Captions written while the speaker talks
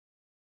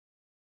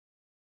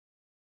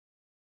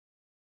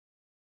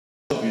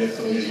别优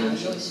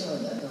秀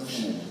的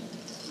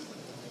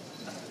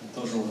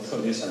都是我特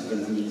别想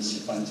跟他们一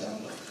起颁奖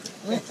的。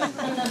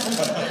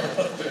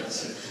对不起。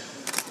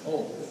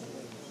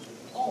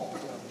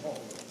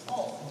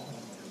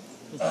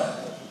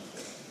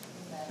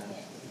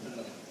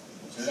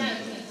下一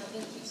个他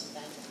跟主持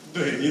颁奖。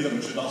对，你怎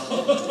么知道？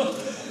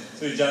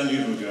最佳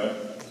女主角，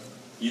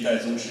一代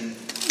宗师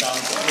张国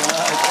立。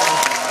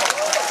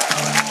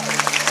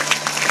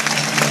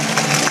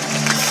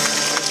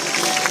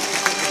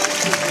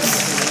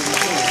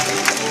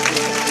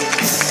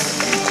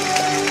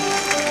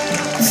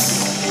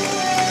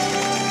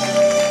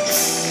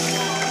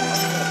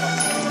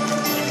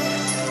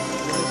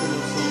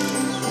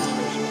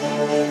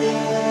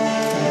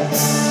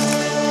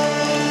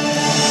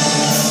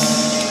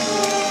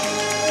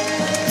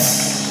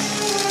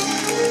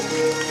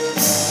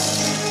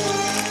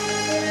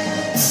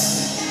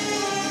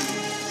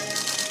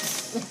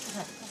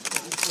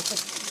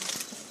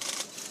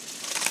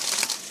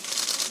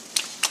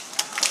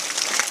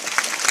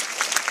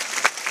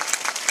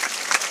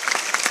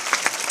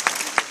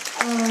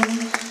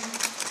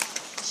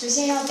首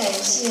先要感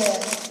谢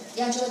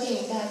亚洲电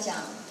影大奖，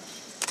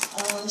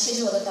谢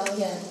谢我的导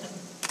演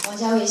王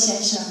家卫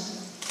先生，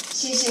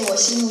谢谢我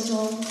心目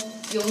中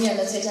永远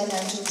的最佳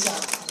男主角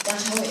梁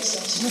朝伟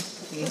先生。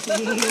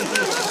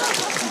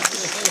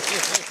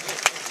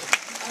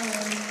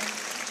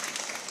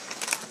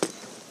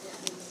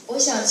我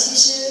想其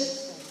实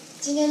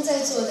今天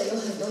在座的有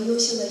很多优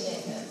秀的演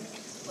员，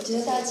我觉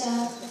得大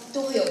家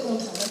都会有共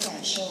同的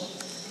感受。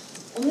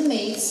我们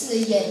每一次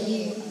演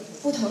绎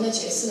不同的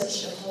角色的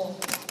时候，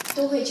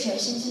都会全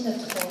身心的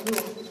投入，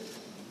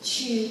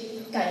去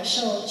感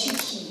受、去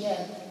体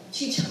验、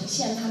去呈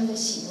现他们的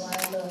喜怒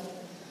哀乐。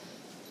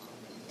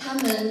他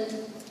们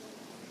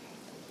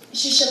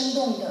是生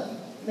动的，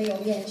没有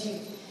面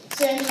具。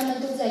虽然他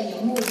们都在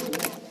荧幕里面，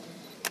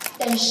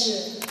但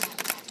是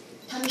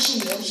他们是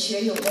有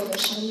血有肉的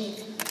生命，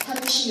他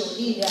们是有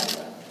力量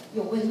的、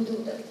有温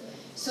度的，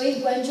所以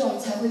观众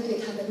才会对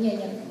他们念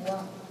念不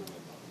忘。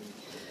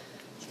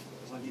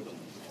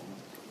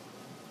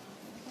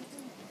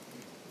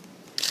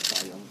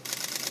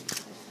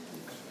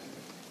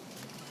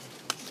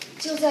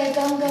就在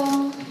刚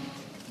刚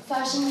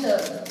发生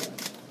的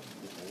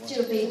这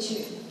个悲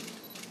剧，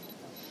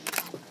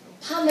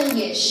他们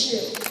也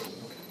是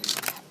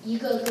一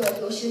个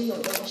个有血有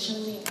肉的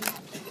生命。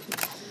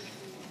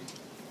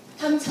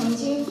他们曾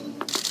经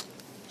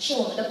是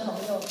我们的朋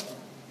友，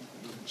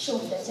是我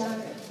们的家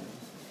人。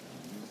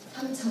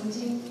他们曾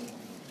经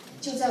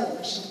就在我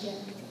们身边。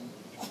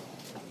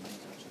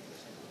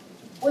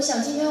我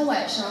想今天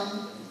晚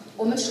上，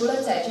我们除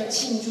了在这儿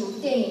庆祝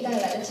电影带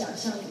来的奖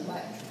项以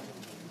外，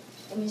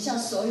我们向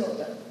所有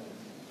的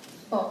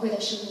宝贵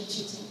的生命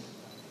致敬。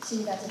谢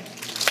谢大家。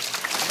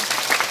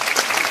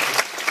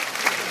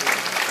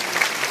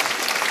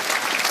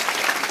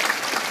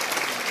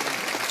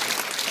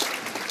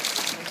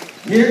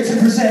Here to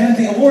present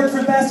the award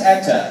for Best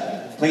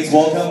Actor. Please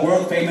welcome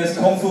world-famous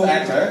Kung Fu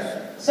actor.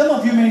 Some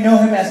of you may know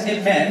him as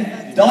Ip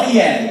Man, Donnie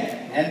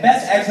Yen, and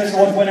Best Actress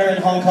Award winner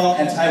in Hong Kong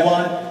and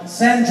Taiwan,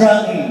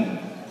 Sandra Ng.